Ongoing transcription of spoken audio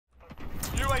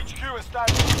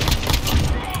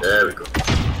There we go.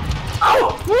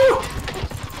 Ow!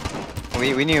 Woo!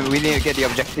 We need to get the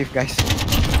objective, guys.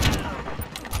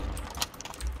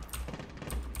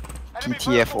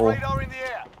 GTFO.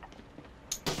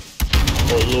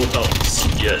 Oh, low helps.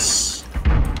 Yes.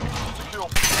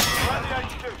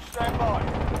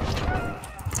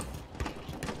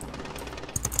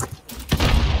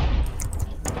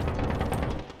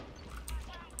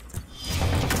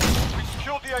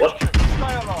 What?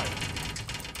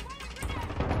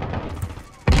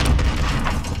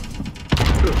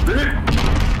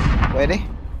 Where are they?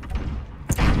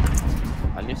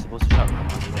 Are you supposed to shout?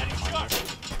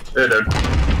 There, there.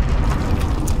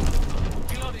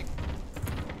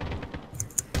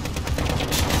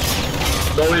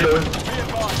 What are we doing?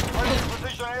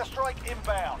 Precision airstrike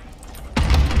inbound.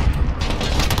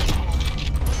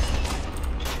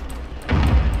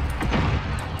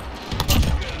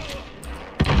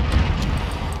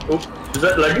 Oh, is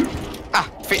that lagging? Ah,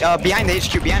 behind the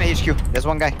HQ, behind the HQ. There's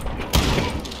one guy.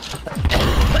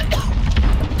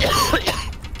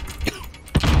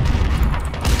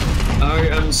 I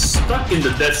am stuck in the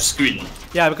death screen.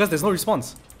 Yeah, because there's no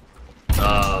response.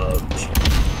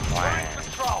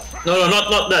 No,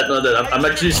 not that. I'm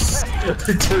actually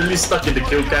literally stuck in the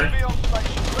kill cam.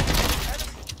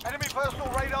 Enemy personal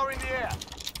radar in the air.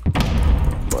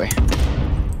 Boy.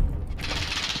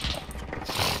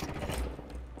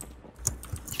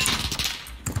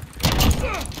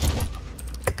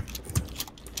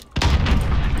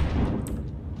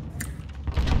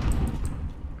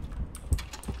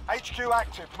 HQ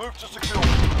active. Move to secure.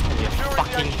 You're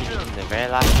fucking hitting the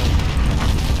very last one.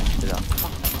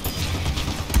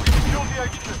 Secure the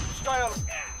HQ. Stay on.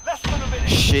 Less than a minute.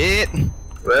 Shit.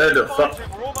 Where the fuck?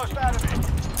 Fighting, we're almost out of it.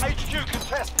 HQ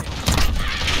contested.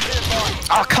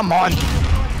 Oh, come on.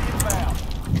 Inbound.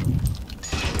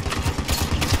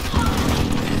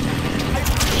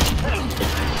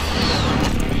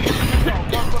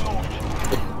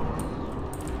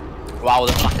 Wow,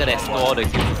 the fucker that stole all the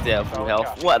kills there at full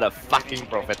health. What a fucking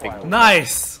prophetic move.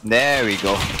 Nice! There we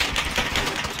go.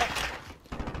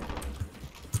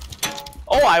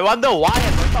 Oh, I wonder why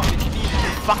at the top it's me, you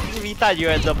fucking retard,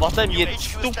 you're at the bottom, you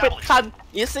stupid cunt.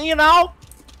 You see now?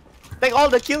 Take all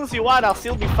the kills you want, I'll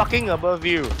still be fucking above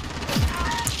you.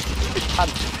 Stupid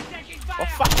cunt. Oh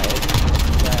fuck,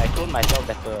 yeah, I told myself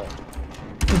better.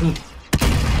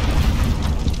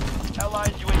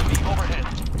 Allied UAV overhead.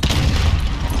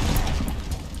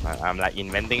 I'm like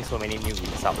inventing so many new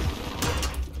insults.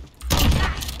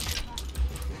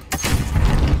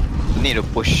 Need to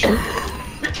push.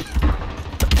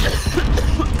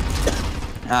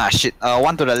 Ah shit.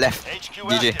 One to the left. HQ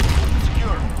DJ. active.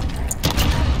 Secure.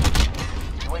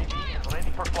 UAV is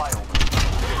ready for flyover.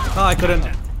 No, I couldn't.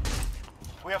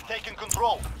 We have taken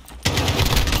control.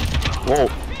 Whoa.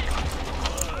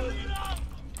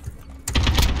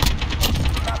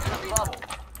 Captain Bravo.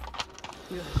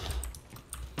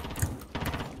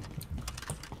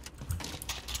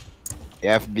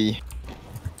 FB.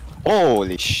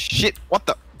 Holy shit. What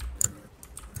the?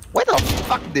 Where the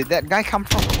fuck did that guy come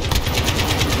from?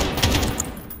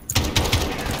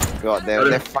 God,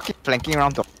 they're fucking flanking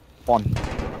around the spawn.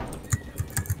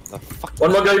 The fuck?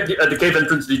 One more guy at the cave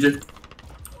entrance, DJ.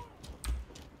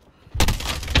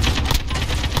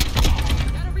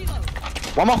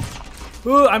 One more.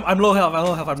 Ooh, I'm low health,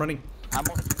 I'm running.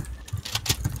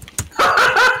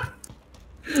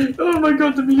 Oh my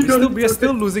god, the minigun. We are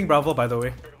still losing Bravo, by the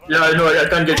way. Yeah, I know, I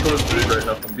can't get close to it right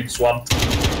now. I'm being swamped.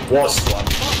 Was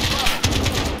swamped.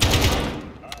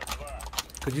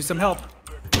 Could use some help. On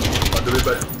the way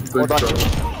back. Hold on.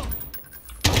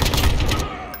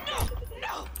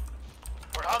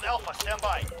 We're on Alpha. Stand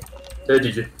by. Hey,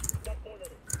 DJ.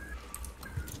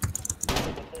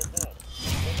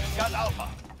 Got Alpha.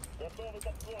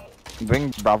 Bring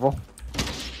Bravo. One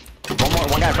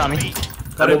guy in front of me.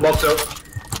 Got Ammo it. box out.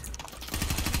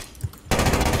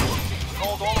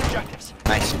 Hold all objectives.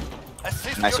 Nice.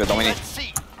 Assist Nice, your we're team dominating. at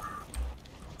C.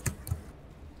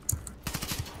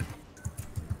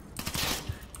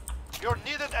 You're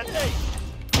needed at A.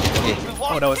 Okay. We Oh,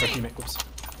 lost that was B. a teammate. Oops.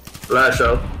 Flash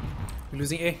out. We're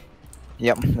losing A.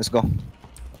 Yep, let's go.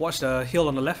 Watch the hill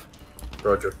on the left.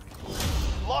 Roger.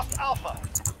 Lost Alpha.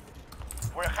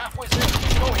 We're halfway there.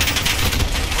 Keep going.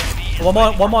 One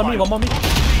more on me, one more on me.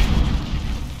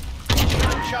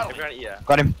 Shuttle. Everyone eat,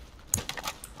 Got him.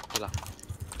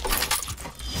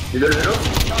 You got it up?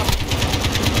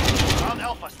 On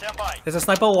Alpha. Stand by. There's a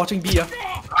sniper watching B, yeah.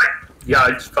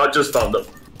 Yeah, I just found them.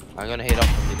 I'm gonna head off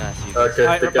from dinner, see you. Okay,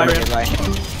 Alright, take bye, care. Ryan. Okay, bye.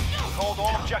 Hold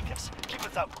all objectives. Keep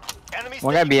it up. Enemies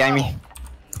One guy taking behind me.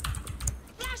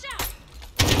 Bravo.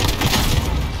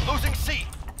 Losing C.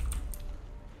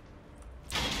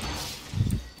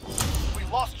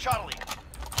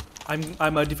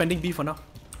 I'm defending B for now.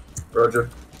 Roger.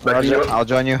 Back you Roger, up. I'll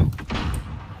join you.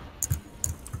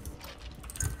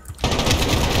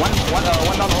 One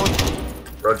down hold.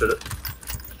 Roger that.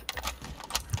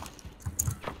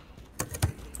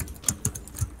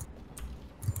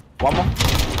 One more.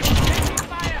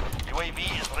 UAV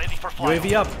is ready for flight.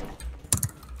 UAV up.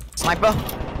 Sniper.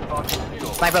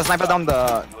 Sniper down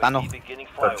the tunnel. Beginning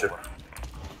Gotcha. flyover.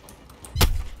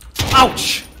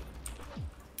 Ouch!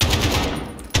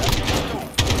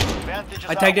 Advantage is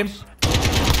I tagged him. ours.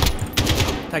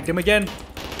 Tagged him again.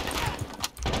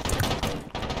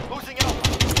 Losing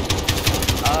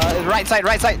Alpha. Right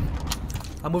side.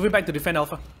 I'm moving back to defend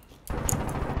Alpha.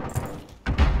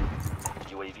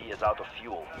 UAV is out of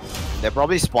fuel. They're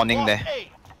probably spawning Lost there.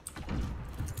 A.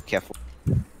 Careful.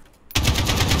 I'm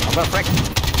gonna frag.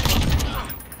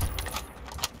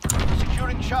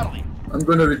 Securing Charlie. I'm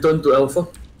gonna return to Alpha.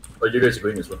 Oh, you guys are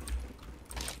going as well.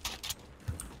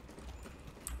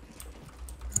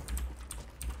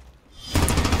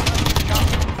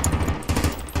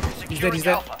 Securing he's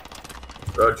dead. Alpha.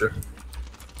 Roger.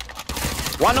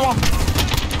 One more. All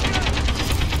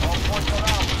points are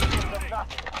out. Give them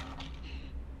nothing.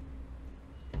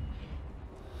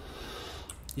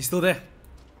 He's still there.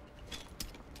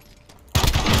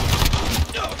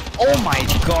 Oh my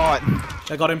god.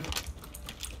 I got him.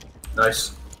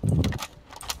 Nice.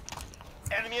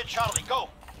 Enemy at Charlie, go!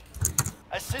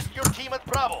 Assist your team at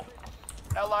Bravo.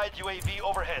 Allied UAV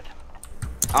overhead.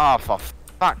 Ah, for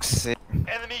fuck's sake.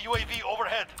 Enemy UAV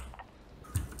overhead.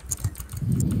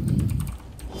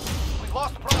 We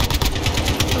lost Bravo.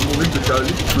 I'm moving to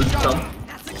Charlie. Good come.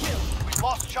 We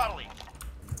lost Charlie.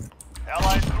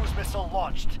 Allied cruise missile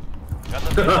launched. Got the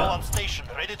missile on station,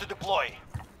 ready to deploy.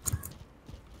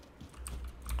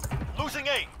 Losing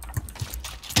A.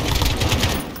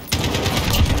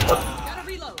 Gotta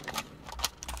reload.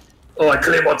 Oh, I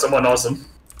claim on someone awesome.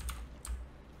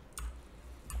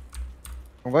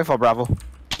 I'm going for Bravo.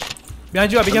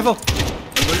 Behind you, be careful.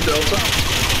 I'm going to Alpha.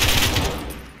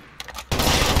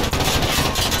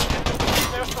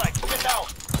 Airstrike, get down.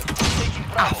 Taking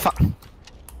Bravo. Fuck.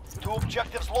 2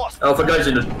 objectives lost. Alpha guys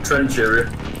in the trench area.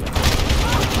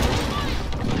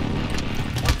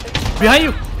 Behind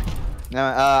you. No,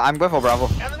 I'm going for Bravo.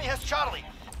 Enemy has Charlie.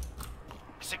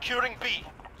 Securing B.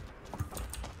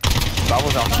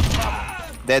 Bravo's down.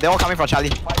 They're all coming from Charlie.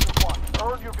 Fight with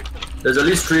 1. Earn your victory. There's at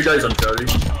least 3 guys on Charlie.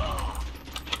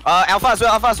 Alpha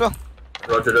as well.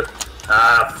 Roger that.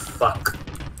 Ah, fuck.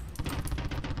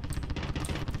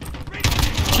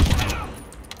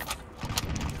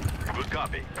 Good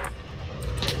copy.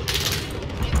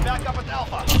 Need backup at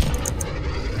Alpha.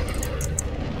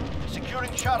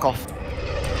 Securing Charlie. Cough.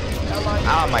 Allied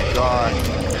Oh my god.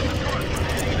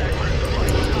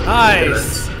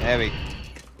 Nice. There we go.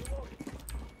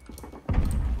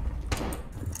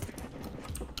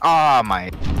 Oh my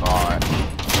god.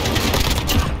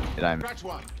 Did I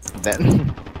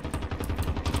then?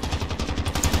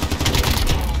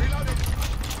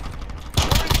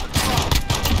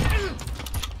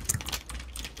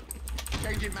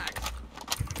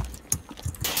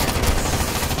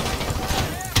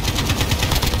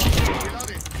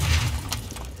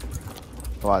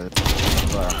 What?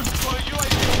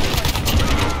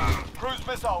 Cruise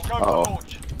missile, go Uh-oh. for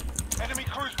launch. Enemy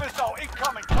cruise missile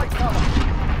incoming, take cover.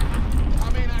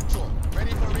 I'm in actual.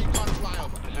 Ready for recon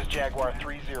flyover. This is Jaguar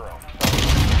 3-0.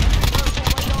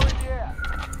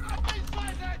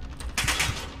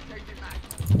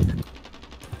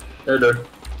 Hey there.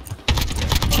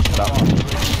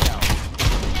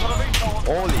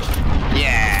 Holy.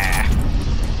 Yeah.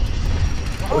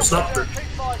 Oh, snap.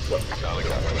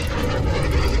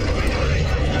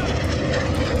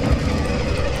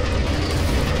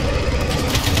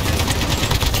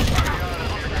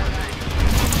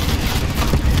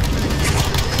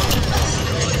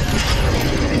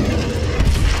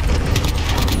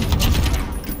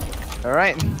 All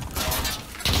right.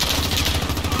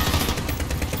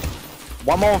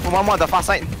 One more, the far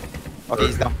side. Okay,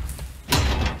 he's down.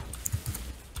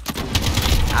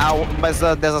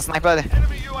 But there's a sniper there.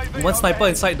 One sniper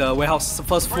inside the warehouse,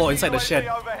 first floor inside the shed.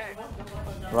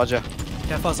 Roger.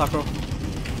 Careful, Sakura.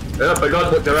 Yep, I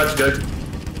got what garage guy.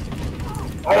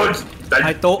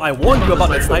 Oh, I warned you about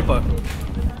that sniper.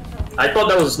 I thought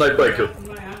that was a sniper I killed.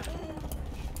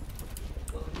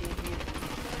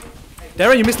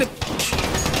 Darren, you missed it.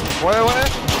 What?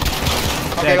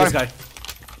 Okay, There, got this him. guy.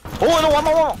 Oh no, one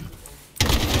more.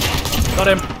 Got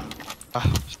him. Ah.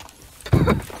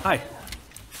 Hi.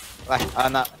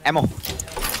 No, ammo.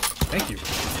 Thank you.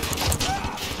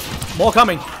 More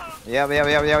coming. Yep.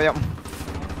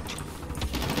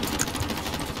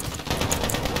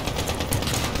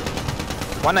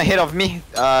 One ahead of me.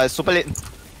 Super late.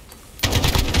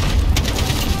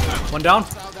 One down.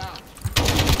 Fell down.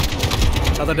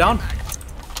 Another down.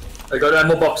 I got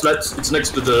ammo box, lads. It's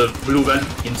next to the blue van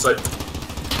inside.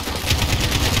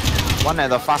 One at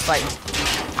the far side.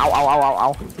 Ow, ow, ow, ow,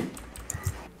 ow.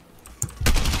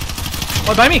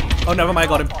 Oh, by me. Oh, never mind. I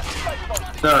got him.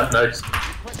 Ah, nice.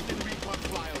 Requesting recon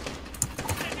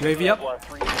flyover. UAV up. Jaguar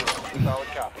 3-0. Solid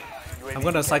copy. I'm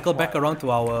gonna cycle back around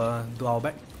to our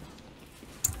back.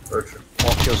 Roger.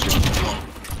 More kills you.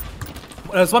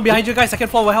 There's one behind you guys. Second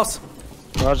floor warehouse.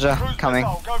 Roger, Cruise coming.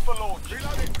 missile, go for launch.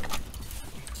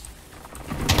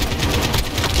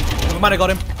 Never mind. I got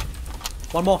him.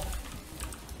 One more.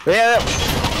 Yeah.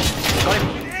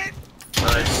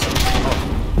 Nice.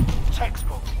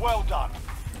 Textbook, well done.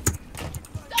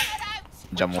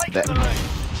 Jump off Taking that. the lead.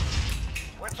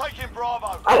 We're taking Bravo.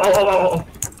 Ow, ow, ow, ow, ow.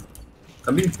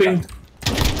 I'm being pinged.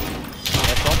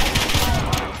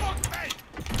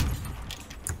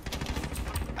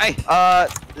 Hey,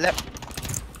 left.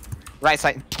 Right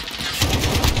side.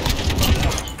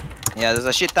 Yeah, there's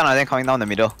a shit ton of them coming down the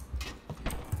middle.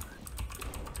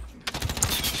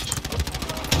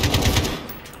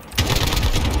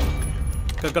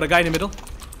 Got a guy in the middle.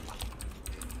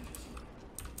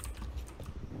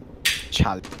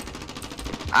 Charlie.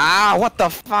 Ah, what the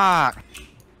fuck?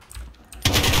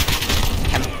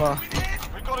 Camper.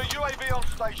 We've got a UAV on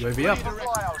station. UAV up. Ready to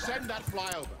fly over. Send that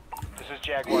flyover. This is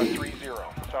Jaguar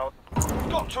 3-0. So,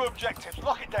 we've got 2 objectives.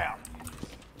 Lock it down.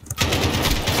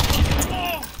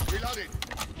 Reloading.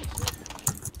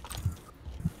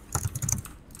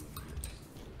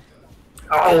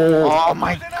 Ow. Oh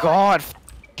my god.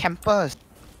 Campers.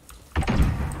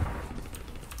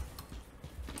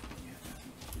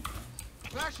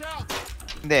 Flash out.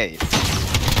 There. you-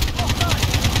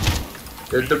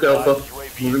 They took Alpha.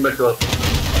 Moving back to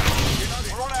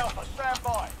Alpha. We're on Alpha. Stand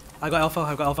by. I got alpha.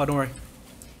 I got alpha. Don't worry.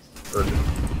 Roger.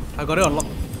 I got it on lock.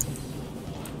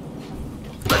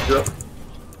 Back to up.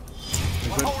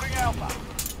 We're holding Alpha.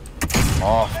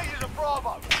 Oh. These are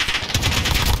Bravo.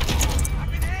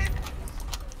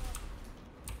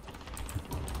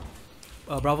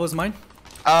 Bravo's mine.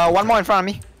 One more in front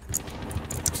of me.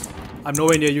 I'm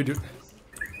nowhere near you, dude.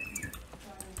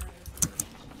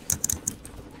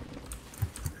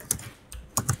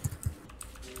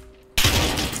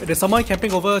 There's someone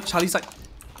camping over Charlie's side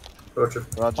Roger.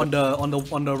 Roger. on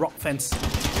the rock fence.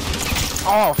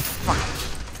 Oh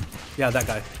fuck. Yeah, that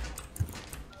guy.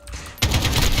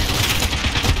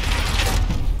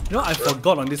 You know, I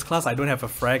forgot on this class I don't have a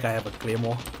frag, I have a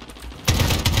claymore.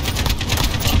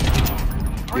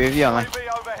 UAV online.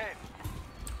 UAV overhead.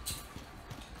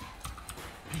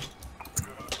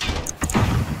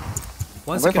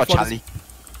 One I'm going second for Charlie.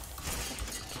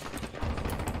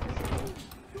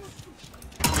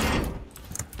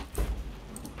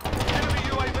 Enemy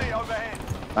UAV overhead.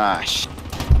 Ah shit.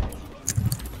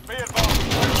 Be advised.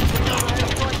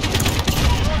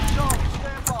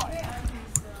 Stand by.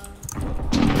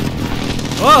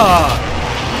 Ah!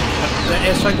 The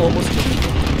airstrike almost killed me.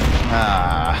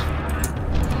 Ah.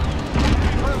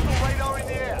 Personal radar in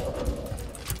the air.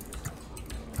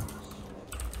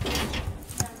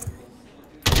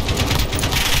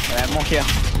 More here.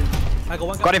 I got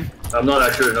one guy. Got him. I'm not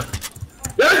actually enough.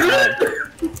 Yeah,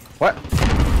 What?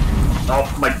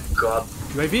 oh my god.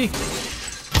 UAV.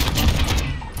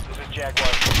 This is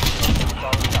Jaguar.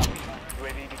 Solid copy.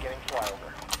 UAV beginning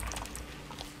flyover.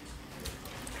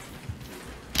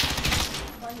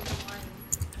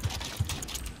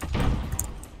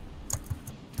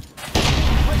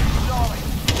 Charlie.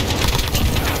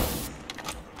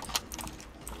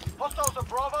 Hostiles at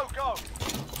Bravo, go.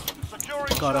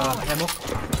 Securing Got Charlie. ammo.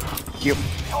 Yep.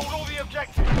 Hold all the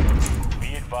objectives.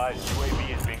 Be advised,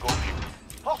 UAV is bingo fuel.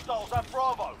 Hostiles at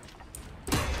Bravo.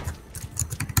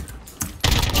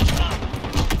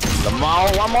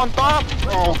 Lamau, one on top.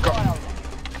 Oh god.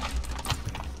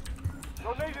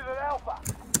 You're needed at Alpha.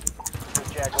 This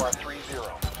is Jaguar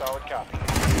 3-0. Solid copy.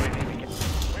 UAV begin.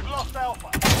 We've lost Alpha.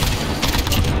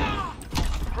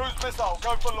 Cruise missile,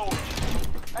 go for launch.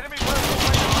 Enemy personal.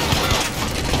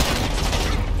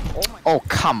 Oh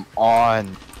come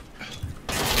on.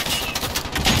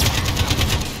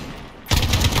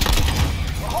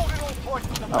 We're holding all points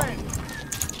to defend.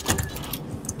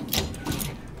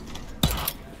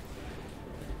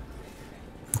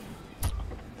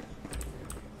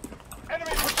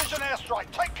 Enemy precision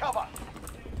airstrike, take cover.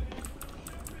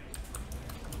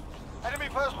 Enemy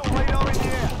personal radar in the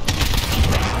air.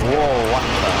 Whoa, what the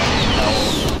hell?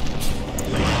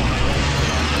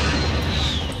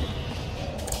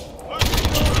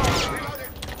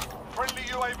 Friendly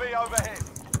UAV overhead.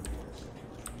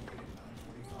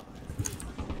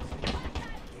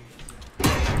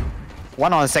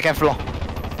 One on the second floor.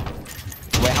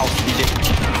 Warehouse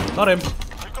DJ. Not him.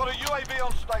 We've got a UAV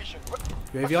on station.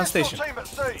 UAV on station. Team at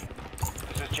sea.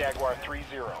 This is Jaguar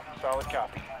 3-0. Solid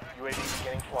copy. UAV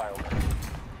beginning flyover.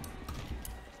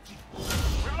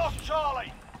 We've lost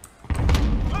Charlie.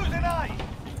 Losing A.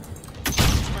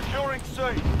 Securing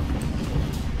C.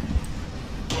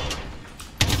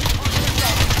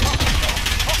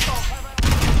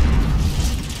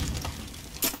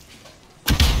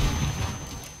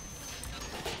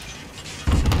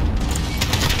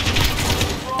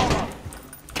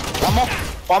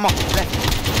 One more. Left.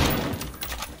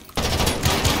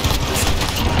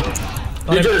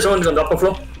 DJ, someone's on the upper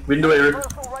floor. Window area.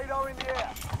 Purple radar in the air.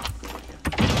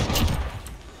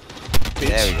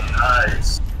 There we go.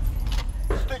 Nice.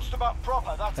 Stitched them up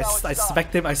proper. That's how it's I done.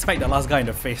 smacked him. I smacked the last guy in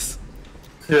the face.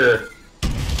 Yeah.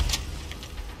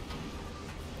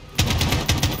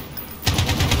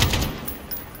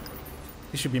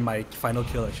 This should be my final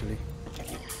kill actually.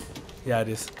 Yeah, it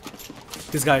is.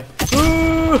 This guy.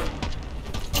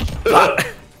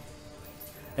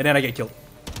 And then I get killed.